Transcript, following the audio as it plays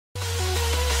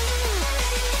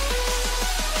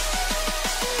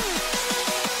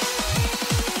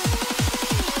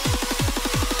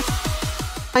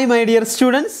Hi my dear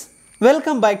students,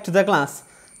 welcome back to the class.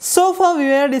 So far we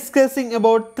were discussing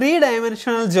about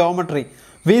three-dimensional geometry.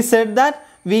 We said that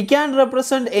we can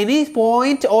represent any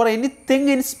point or anything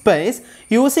in space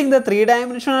using the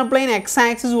three-dimensional plane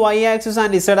x-axis, y-axis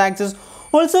and z-axis.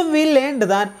 Also we learned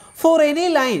that for any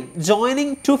line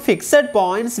joining two fixed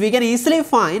points, we can easily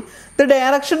find the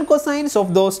direction cosines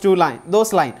of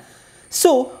those lines.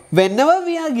 So whenever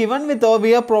we are given with or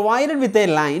we are provided with a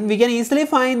line, we can easily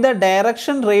find the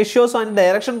direction ratios and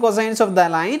direction cosines of the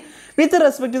line with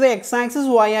respect to the x-axis,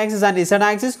 y-axis and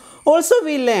z-axis. Also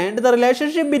we learned the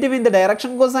relationship between the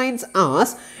direction cosines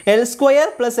as L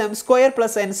square plus M square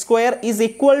plus N square is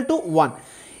equal to 1.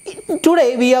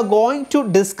 Today we are going to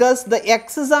discuss the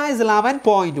exercise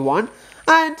 11.1,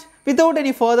 and without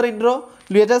any further intro,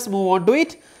 let us move on to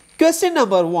it. Question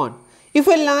number 1. If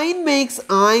a line makes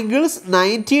angles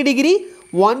 90 degree,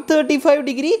 135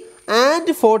 degree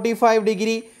and 45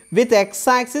 degree with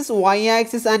x-axis,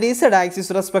 y-axis and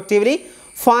z-axis respectively,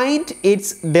 find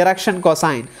its direction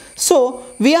cosine. So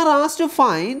we are asked to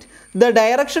find the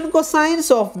direction cosines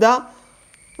of the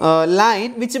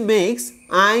line which makes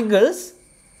angles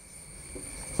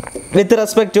with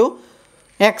respect to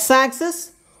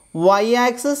x-axis,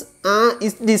 y-axis and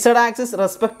z-axis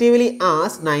respectively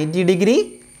as 90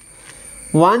 degree,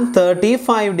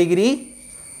 135 degree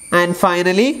and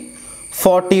finally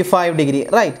 45 degree,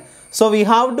 right? So we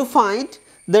have to find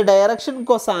the direction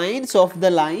cosines of the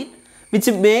line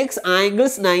which makes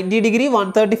angles 90 degree,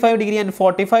 135 degree and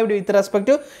 45 degree with respect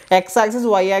to x-axis,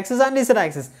 y-axis and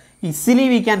z-axis. Easily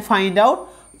we can find out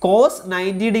cos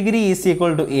 90 degree is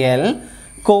equal to L,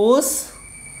 cos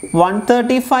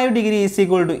 135 degree is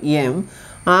equal to M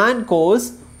and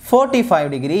cos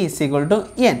 45 degree is equal to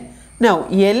N. Now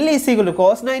L is equal to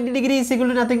cos 90 degree is equal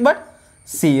to nothing but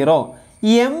 0.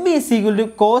 M is equal to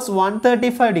cos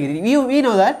 135 degree. We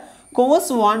know that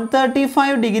cos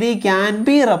 135 degree can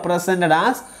be represented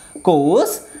as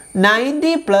cos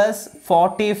 90 plus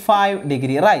 45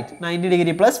 degree, right? 90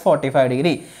 degree plus 45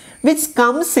 degree, which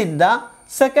comes in the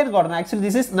second quadrant. Actually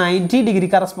this is 90 degree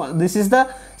corresponding. This is the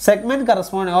segment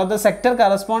corresponding or the sector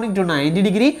corresponding to 90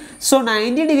 degree. So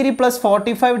 90 degree plus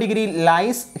 45 degree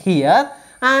lies here.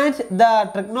 And the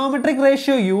trigonometric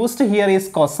ratio used here is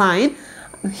cosine.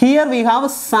 Here we have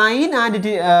sine and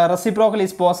it reciprocal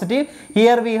is positive.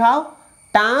 Here we have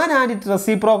tan and its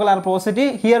reciprocal are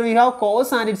positive. Here we have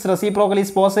cos and its reciprocal is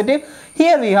positive.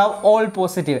 Here we have all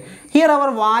positive. Here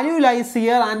our value lies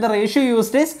here and the ratio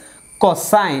used is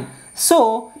cosine.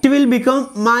 So it will become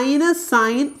minus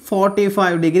sine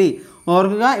 45 degree.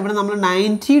 ഓർക്കുക ഇവിടെ നമ്മൾ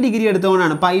 90 degree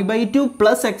എടുത്തുകൊണ്ടാണ് pi/2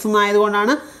 plus x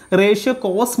എന്നായതുകൊണ്ടാണ് ratio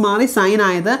cos മാറി sin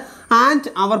ആയത്. And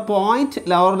our point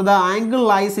or the angle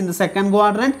lies in the second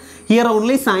quadrant. Here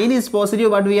only sin is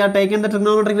positive but we are taking the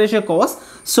trigonometric ratio cos.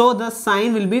 So the sin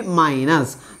will be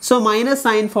minus. So minus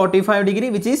sin 45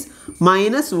 degree which is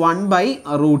minus 1 by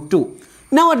root 2.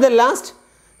 Now at the last,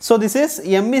 so this is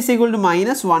m is equal to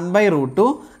minus 1 by root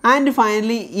 2 and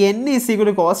finally n is equal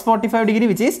to cos 45 degree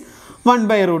which is 1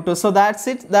 by root 2. So that's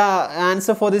it, the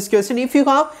answer for this question. If you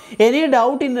have any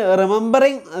doubt in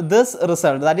remembering this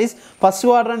result, that is first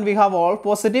quadrant we have all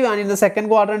positive and in the second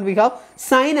quadrant we have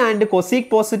sine and cosec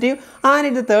positive and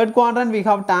in the third quadrant we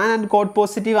have tan and cot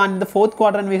positive and in the fourth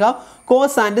quadrant we have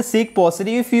cos and sec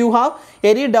positive. If you have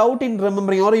any doubt in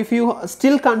remembering or if you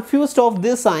still confused of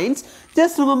these signs,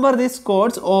 just remember these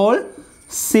codes: all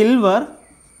silver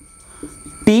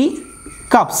tea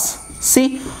cups. See,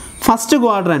 first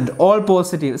quadrant all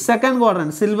positive, second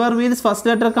quadrant silver means first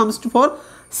letter comes for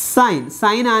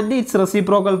sine and its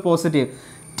reciprocal positive,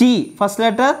 T first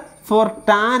letter for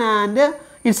tan and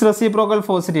its reciprocal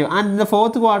positive, and in the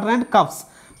fourth quadrant cups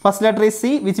first letter is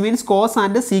C which means cos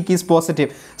and sec is positive.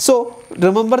 So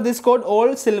remember this code all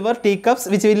silver teacups,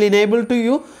 which will enable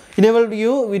you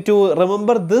to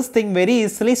remember this thing very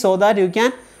easily so that you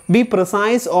can be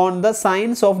precise on the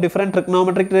signs of different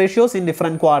trigonometric ratios in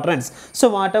different quadrants. So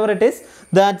whatever it is,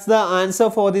 that's the answer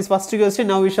for this first question.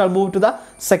 Now we shall move to the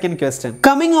second question.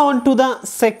 Coming on to the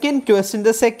second question,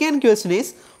 the second question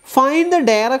is find the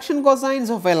direction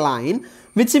cosines of a line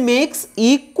which makes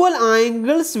equal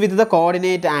angles with the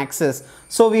coordinate axis.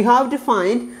 So we have to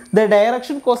find the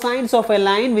direction cosines of a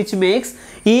line which makes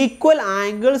equal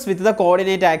angles with the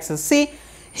coordinate axis. See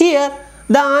here,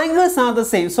 the angles are the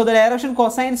same. So the direction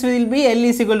cosines will be L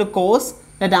is equal to cos,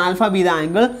 let alpha be the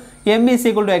angle, M is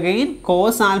equal to again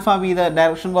cos alpha be the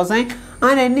direction cosine,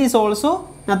 and N is also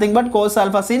nothing but cos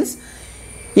alpha, since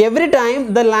every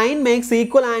time the line makes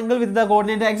equal angle with the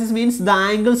coordinate axis means the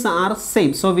angles are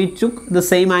same. So we took the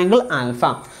same angle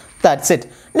alpha. That's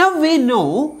it. Now we know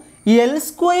L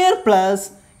square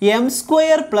plus m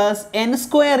square plus n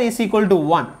square is equal to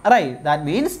 1. Right? That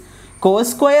means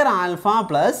cos square alpha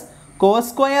plus cos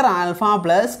square alpha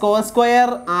plus cos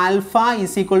square alpha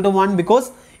is equal to 1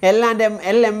 because L and M,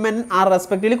 L, M, N are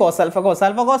respectively cos alpha, cos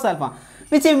alpha, cos alpha,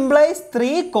 which implies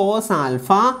 3 cos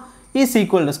alpha is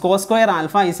equal to cos square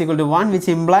alpha is equal to 1, which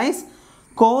implies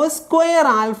cos square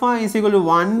alpha is equal to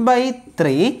 1 by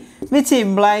 3, which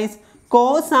implies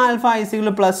cos alpha is equal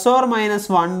to plus or minus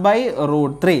 1 by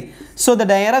root 3. So the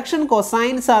direction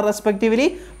cosines are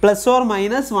respectively plus or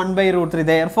minus 1 by root 3.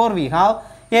 Therefore, we have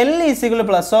L is equal to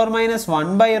plus or minus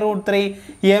 1 by root 3,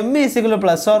 M is equal to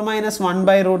plus or minus 1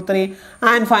 by root 3,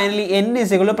 and finally N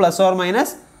is equal to plus or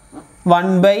minus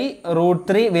 1 by root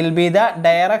 3 will be the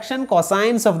direction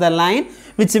cosines of the line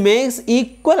which makes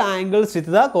equal angles with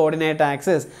the coordinate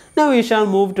axis. Now we shall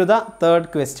move to the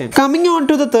third question. Coming on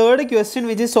to the third question,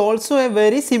 which is also a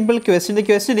very simple question. The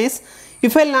question is,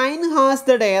 if a line has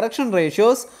the direction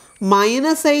ratios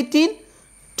minus 18,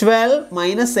 12,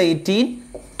 minus 18,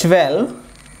 12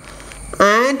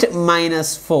 and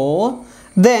minus 4,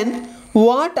 then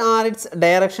what are its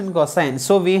direction cosines?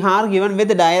 So we are given with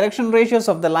the direction ratios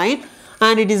of the line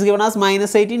and it is given as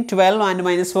minus 18, 12 and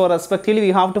minus 4 respectively.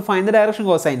 We have to find the direction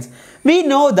cosines. We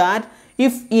know that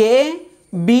if A,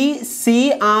 B,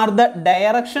 C are the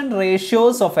direction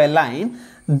ratios of a line,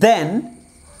 then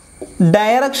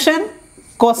direction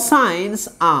cosines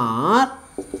are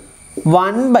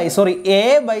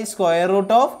A by square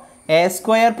root of A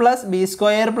square plus B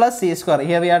square plus C square.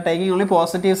 Here we are taking only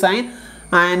positive sign.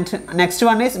 And next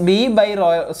one is B by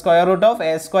square root of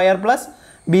A square plus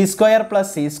B square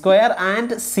plus C square,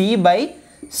 and C by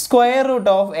square root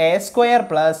of A square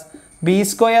plus B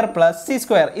square plus C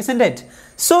square, isn't it?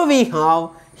 So we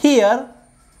have here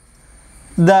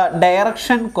the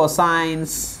direction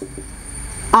cosines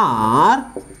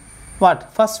are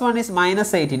what? First one is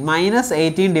minus 18. Minus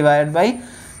 18 divided by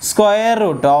square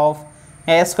root of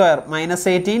A square, minus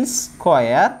 18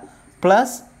 square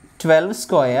plus 12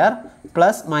 square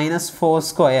plus minus 4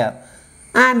 square,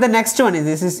 and the next one is,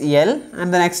 this is L,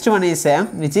 and the next one is M,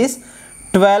 which is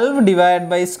 12 divided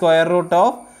by square root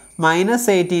of minus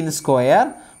 18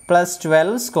 square plus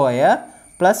 12 square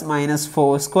plus minus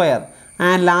 4 square,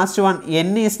 and last one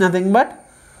N is nothing but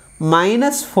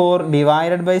minus 4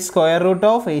 divided by square root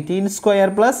of 18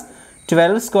 square plus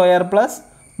 12 square plus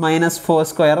minus 4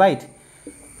 square, right?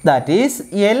 That is,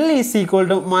 L is equal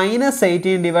to minus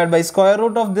 18 divided by square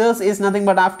root of this is nothing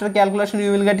but, after calculation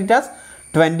you will get it as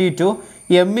 22.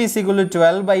 M is equal to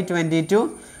 12 by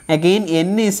 22. Again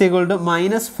N is equal to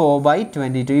minus 4 by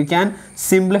 22. You can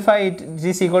simplify it.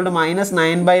 This is equal to minus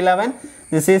 9 by 11.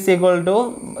 This is equal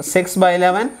to 6 by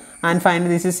 11. And finally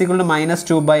this is equal to minus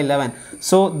 2 by 11.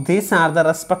 So these are the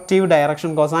respective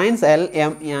direction cosines L,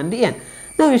 M and N.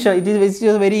 Now it is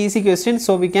a very easy question,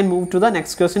 so we can move to the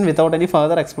next question without any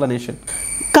further explanation.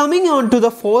 Coming on to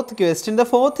the fourth question. The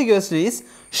fourth question is,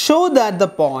 show that the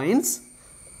points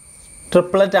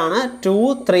triplet ആണ്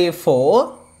 2, 3,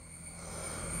 4,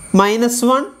 minus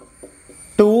 1,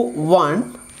 2,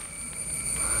 1,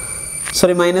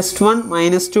 sorry, minus 1,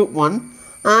 minus 2, 1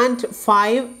 and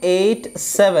 5, 8,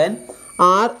 7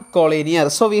 are collinear.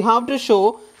 So we have to show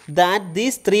that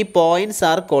these 3 points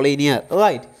are collinear,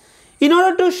 right? In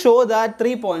order to show that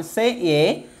 3 points, say A,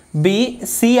 B,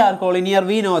 C are collinear,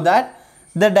 we know that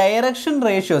the direction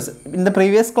ratios, in the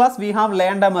previous class we have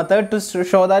learned a method to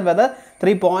show that whether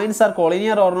 3 points are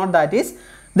collinear or not. That is,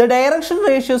 the direction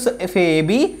ratios of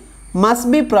AB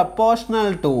must be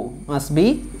proportional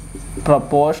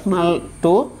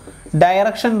to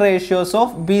direction ratios of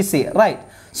BC, right?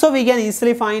 So we can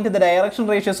easily find the direction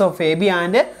ratios of AB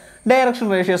and direction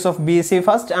ratios of BC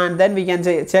first, and then we can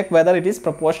check whether it is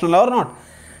proportional or not.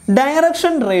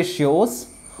 Direction ratios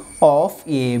of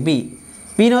AB.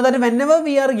 We know that whenever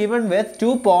we are given with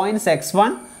 2 points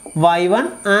x1, y1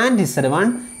 and z1,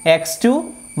 x2,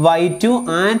 y2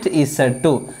 and z2,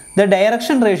 the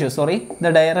direction ratios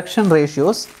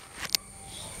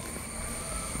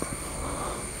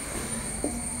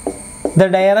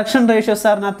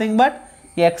are nothing but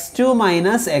x2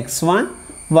 minus x1,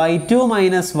 y2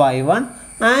 minus y1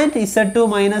 and z2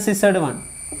 minus z1.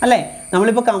 അല്ലേ,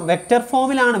 നമ്മളിപ്പോൾ vector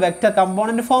ഫോമിലാണ്, vector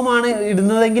component ഫോമാണ്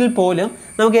ഇടുന്നതെങ്കിൽ പോലും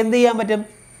നമുക്ക് എന്ത് ചെയ്യാൻ പറ്റും?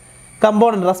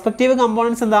 Component, respective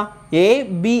components എന്താ? എ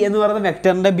ബി എന്ന് പറയുന്ന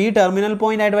വെക്റ്ററിൻ്റെ ബി ടെർമിനൽ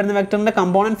പോയിന്റ് ആയിട്ട് വരുന്ന വെക്റ്ററിൻ്റെ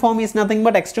component form is nothing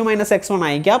but x2 minus x1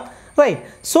 ആയിരിക്കാം, right?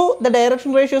 So the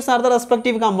direction ratios are the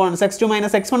respective components x2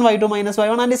 minus x1, y2 minus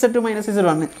y1 and z2 minus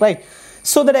z1, right?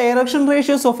 So the direction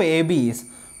ratios of AB is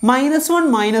minus 1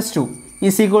 minus 2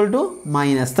 is equal to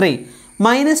minus 3,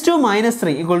 minus 2 minus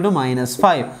 3 equal to minus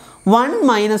 5, 1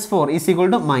 minus 4 is equal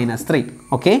to minus 3.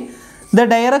 Okay, the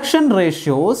direction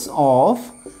ratios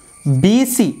of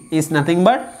BC is nothing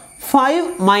but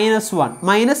 5 minus 1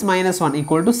 minus 1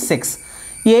 equal to 6.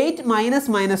 8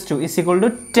 minus 2 is equal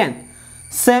to 10.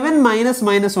 7 minus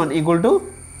 1 equal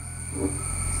to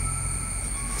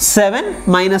 7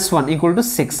 minus 1 equal to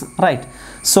 6. Right.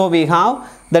 So we have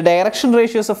the direction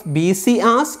ratios of BC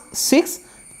as 6,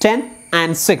 10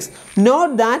 and 6.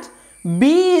 Note that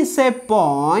B is a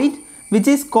point which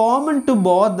is common to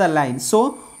both the lines.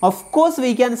 So of course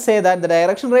we can say that the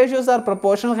direction ratios are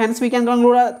proportional, hence we can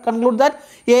conclude that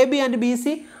AB and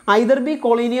BC either be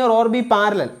collinear or be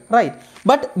parallel, right?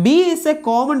 But B is a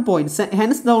common point,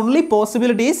 hence the only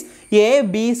possibility is A,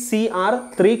 B, C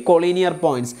are three collinear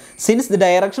points, since the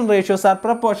direction ratios are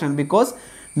proportional, because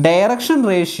direction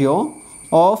ratio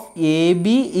of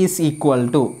AB is equal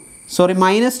to,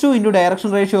 minus 2 into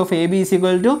direction ratio of AB is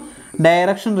equal to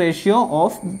direction ratio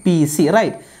of BC,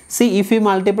 right? See, if we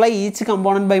multiply each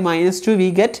component by minus 2,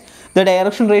 we get the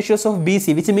direction ratios of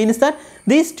BC, which means that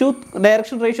these two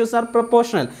direction ratios are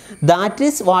proportional. That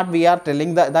is what we are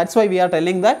telling. That's why we are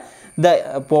telling that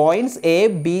the points A,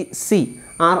 B, C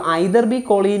are either be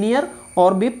collinear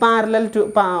or be parallel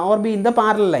to or be in the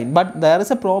parallel line. But there is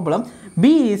a problem.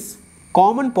 B is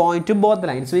common point to both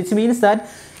lines, which means that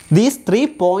these 3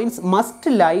 points must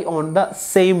lie on the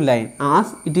same line,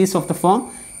 as it is of the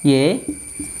form A,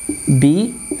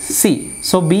 B, C.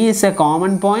 So B is a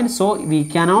common point, so we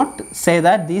cannot say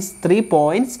that these 3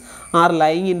 points are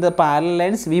lying in the parallel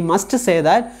lines. We must say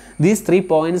that these 3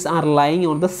 points are lying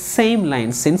on the same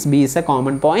line, since B is a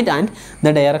common point and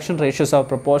the direction ratios are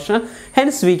proportional.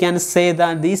 Hence we can say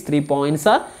that these 3 points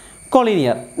are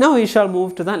collinear. Now we shall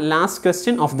move to the last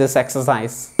question of this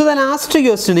exercise. So the last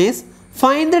question is,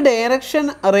 find the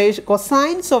direction ratio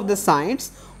cosines of the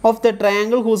sides of the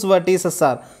triangle whose vertices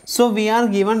are. So we are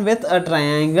given with a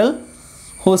triangle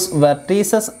whose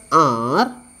vertices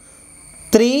are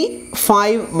 3,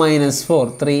 5, minus 4.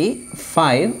 3,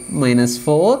 5, minus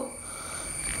 4.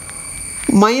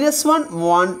 Minus 1,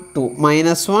 1, 2.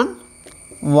 Minus 1,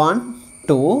 1,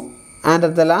 2. And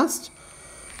at the last,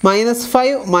 minus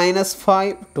 5, minus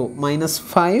 5, 2. Minus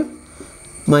 5,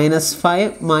 minus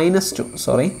 5, minus 2.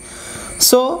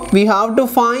 So we have to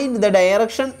find the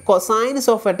direction cosines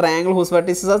of a triangle whose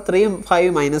vertices are 3,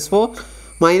 5, minus 4,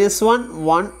 minus 1,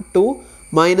 1, 2,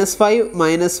 minus 5,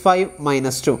 minus 5,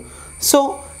 minus 2.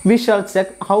 So we shall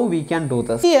check how we can do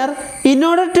this. Here, in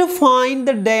order to find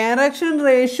the direction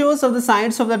ratios of the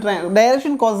sides of the triangle,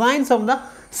 direction cosines of the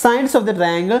sides of the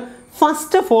triangle,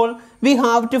 first of all we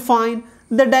have to find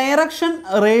the direction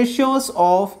ratios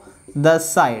of the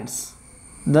sides.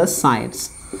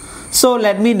 So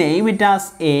let me name it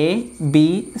as A,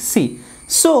 B, C.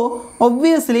 So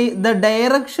obviously the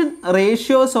direction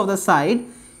ratios of the side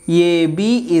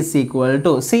AB is equal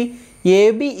to, see,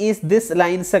 AB is this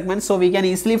line segment, so we can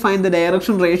easily find the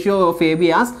direction ratio of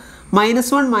AB as minus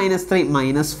 1, minus 3,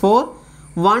 minus 4,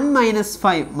 1, minus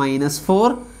 5, minus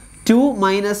 4, 2,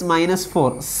 minus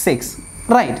 4, 6.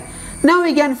 Right. Now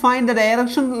we can find the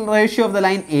direction ratio of the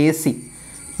line AC.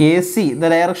 The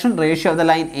direction ratio of the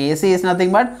line AC is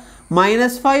nothing but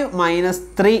minus 5, minus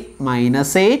 3,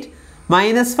 minus 8,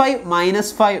 minus 5,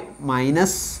 minus 5,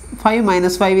 minus 5,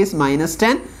 minus 5 is minus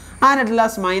 10, and at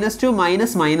last minus 2,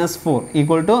 minus 4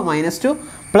 equal to minus 2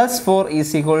 plus 4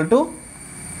 is equal to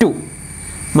 2.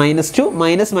 Minus 2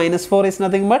 minus 4 is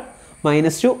nothing but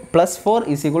minus 2 plus 4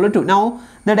 is equal to 2. Now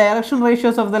the direction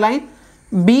ratios of the line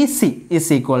BC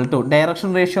is equal to,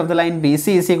 direction ratio of the line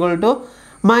BC is equal to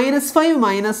minus 5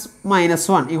 minus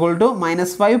 1 equal to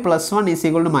minus 5 plus 1 is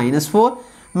equal to minus 4,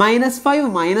 minus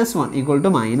 5 minus 1 equal to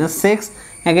minus 6,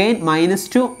 again minus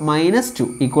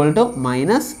 2 equal to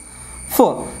minus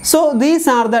 4. So these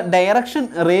are the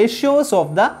direction ratios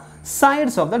of the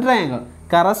sides of the triangle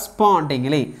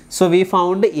correspondingly. So we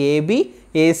found AB,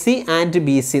 AC and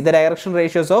BC. The direction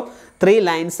ratios of 3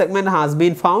 line segment has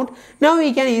been found. Now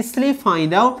we can easily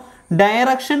find out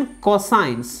direction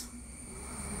cosines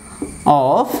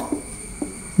of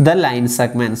the line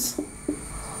segments.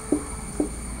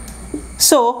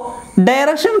 So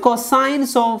direction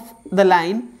cosines of the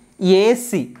line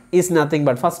AC is nothing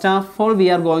but, first of all we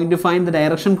are going to find the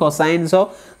direction cosines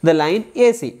of the line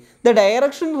AC. The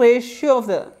direction ratio of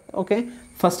the,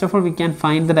 first of all we can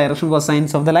find the direction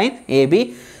cosines of the line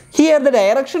AB. Here the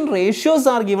direction ratios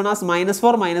are given as minus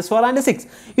 4 and 6.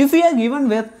 If we are given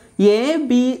with A,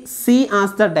 B, C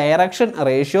as the direction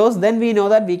ratios, then we know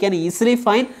that we can easily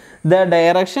find the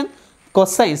direction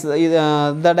cosines,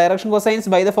 the direction cosines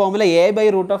by the formula a by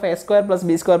root of a square plus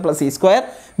b square plus c square,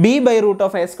 b by root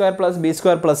of a square plus b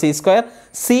square plus c square,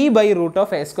 c by root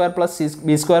of a square plus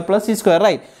b square plus c square,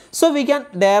 right? So we can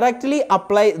directly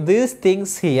apply these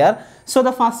things here. So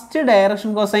the first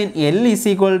direction cosine L is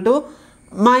equal to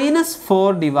minus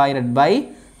 4 divided by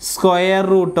square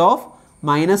root of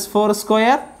minus 4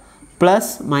 square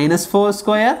plus minus 4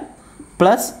 square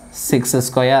plus 6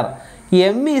 square.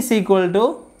 M is equal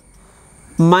to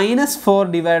minus 4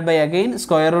 divided by again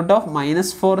square root of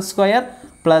minus 4 square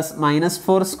plus minus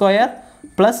 4 square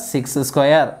plus 6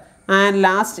 square. And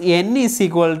last N is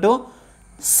equal to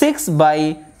 6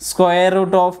 by square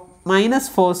root of minus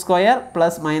 4 square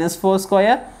plus minus 4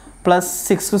 square plus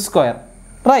 6 square,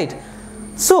 right?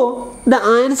 So the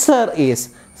answer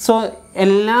is, so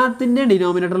എല്ലാത്തിൻ്റെ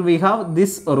denominator we have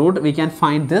this root, we can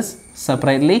find this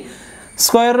separately.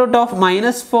 Square root of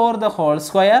minus 4 the whole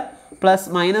square plus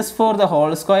minus 4 the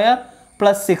whole square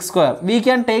plus 6 square. We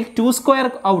can take 2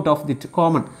 square out of it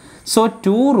common. So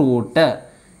 2 root.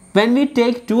 When we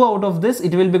take 2 out of this,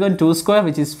 it will become 2 square,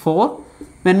 which is 4.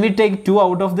 When we take 2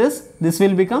 out of this, this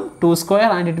will become 2 square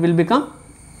and it will become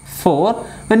 4.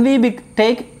 When we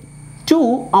take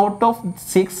 2 out of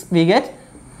 6, we get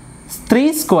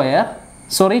 3 square.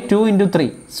 Sorry, 2 into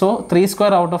 3. So 3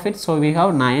 square out of it. So we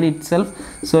have 9 itself.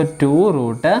 So 2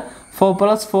 root 4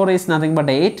 plus 4 is nothing but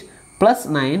 8 plus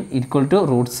 9 equal to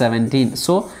root 17.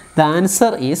 So the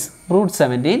answer is root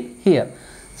 17 here.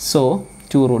 So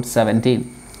 2 root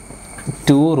 17.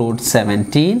 2 root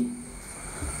 17.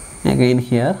 Again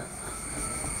here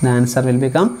the answer will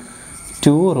become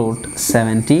 2 root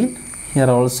 17.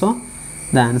 Here also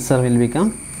the answer will become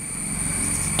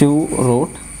 2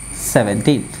 root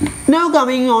 17. Now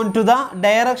coming on to the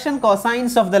direction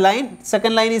cosines of the line.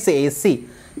 Second line is AC.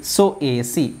 So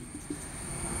AC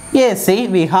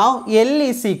we have L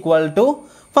is equal to,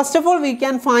 first of all we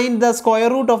can find the square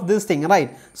root of this thing,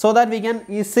 right? So that we can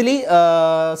easily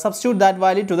substitute that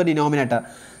value to the denominator.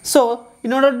 So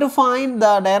in order to find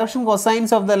the direction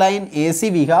cosines of the line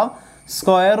AC, we have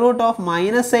square root of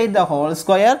minus 8 the whole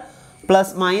square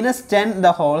plus minus 10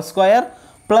 the whole square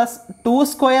plus 2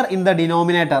 square in the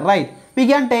denominator, right? We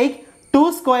can take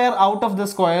 2 square out of the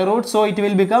square root, so it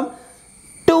will become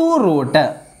 2 root.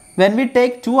 When we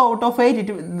take 2 out of 8,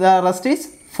 the rest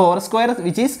is 4 square,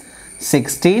 which is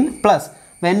 16, plus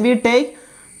when we take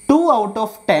 2 out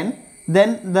of 10,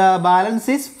 then the balance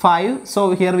is 5.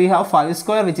 So here we have 5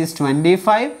 square, which is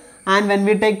 25. And when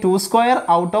we take 2 square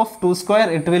out of 2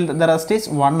 square, the rest is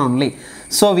 1 only.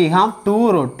 So we have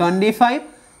 2 root 25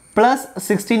 plus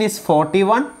 16 is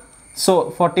 41.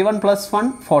 So 41 plus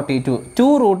 1, 42.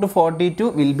 2 root 42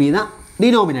 will be the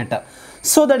denominator.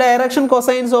 So the direction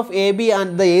cosines of AB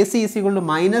and the AC is equal to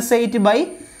minus 8 by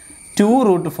 2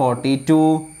 root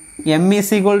 42. M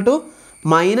is equal to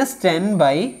minus 10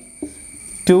 by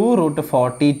 2 root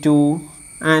 42.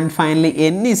 And finally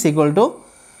N is equal to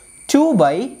 2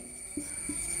 by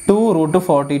 2 root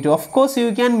 42. Of course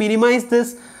you can minimize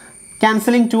this,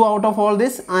 cancelling 2 out of all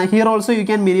this. Here also you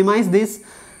can minimize this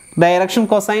direction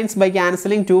cosines by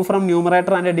cancelling 2 from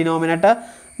numerator and a denominator.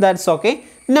 That's okay.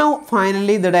 Now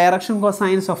finally the direction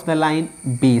cosines of the line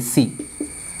BC.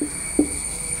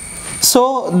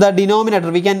 So the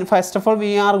denominator, we can, first of all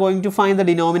we are going to find the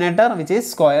denominator, which is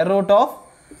square root of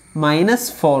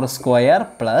minus 4 square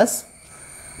plus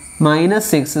minus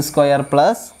 6 square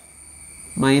plus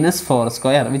minus 4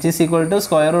 square, which is equal to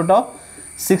square root of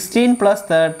 16 plus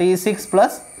 36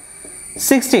 plus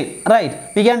 16,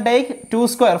 right? We can take 2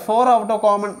 square, 4 out of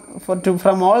common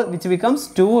from all, which becomes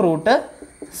 2 root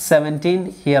 17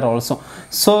 here also.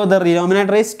 So the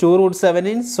denominator is 2 root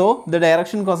 17. So the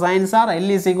direction cosines are L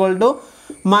is equal to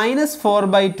minus 4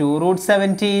 by 2 root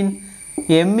 17.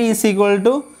 M is equal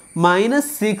to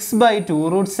minus 6 by 2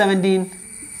 root 17.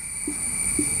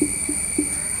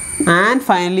 And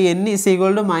finally N is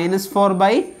equal to minus 4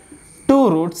 by 2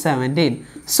 root 17.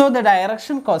 So the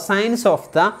direction cosines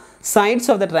of the sides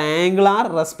of the triangle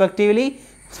are respectively,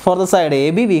 for the side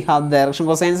AB we have the direction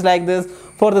cosines like this,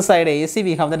 for the side AC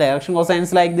we have the direction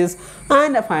cosines like this,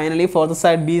 and finally for the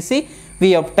side BC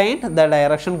we obtained the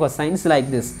direction cosines like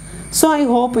this. So I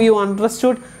hope you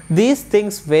understood these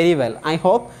things very well. I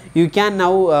hope you can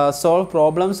now solve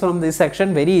problems from this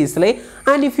section very easily,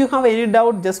 and if you have any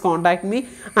doubt just contact me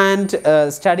and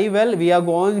study well. We are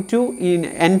going to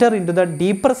enter into the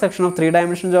deeper section of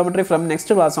 3-dimensional geometry from next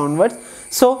class onwards.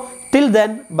 So till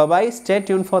then, bye bye, stay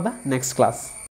tuned for the next class.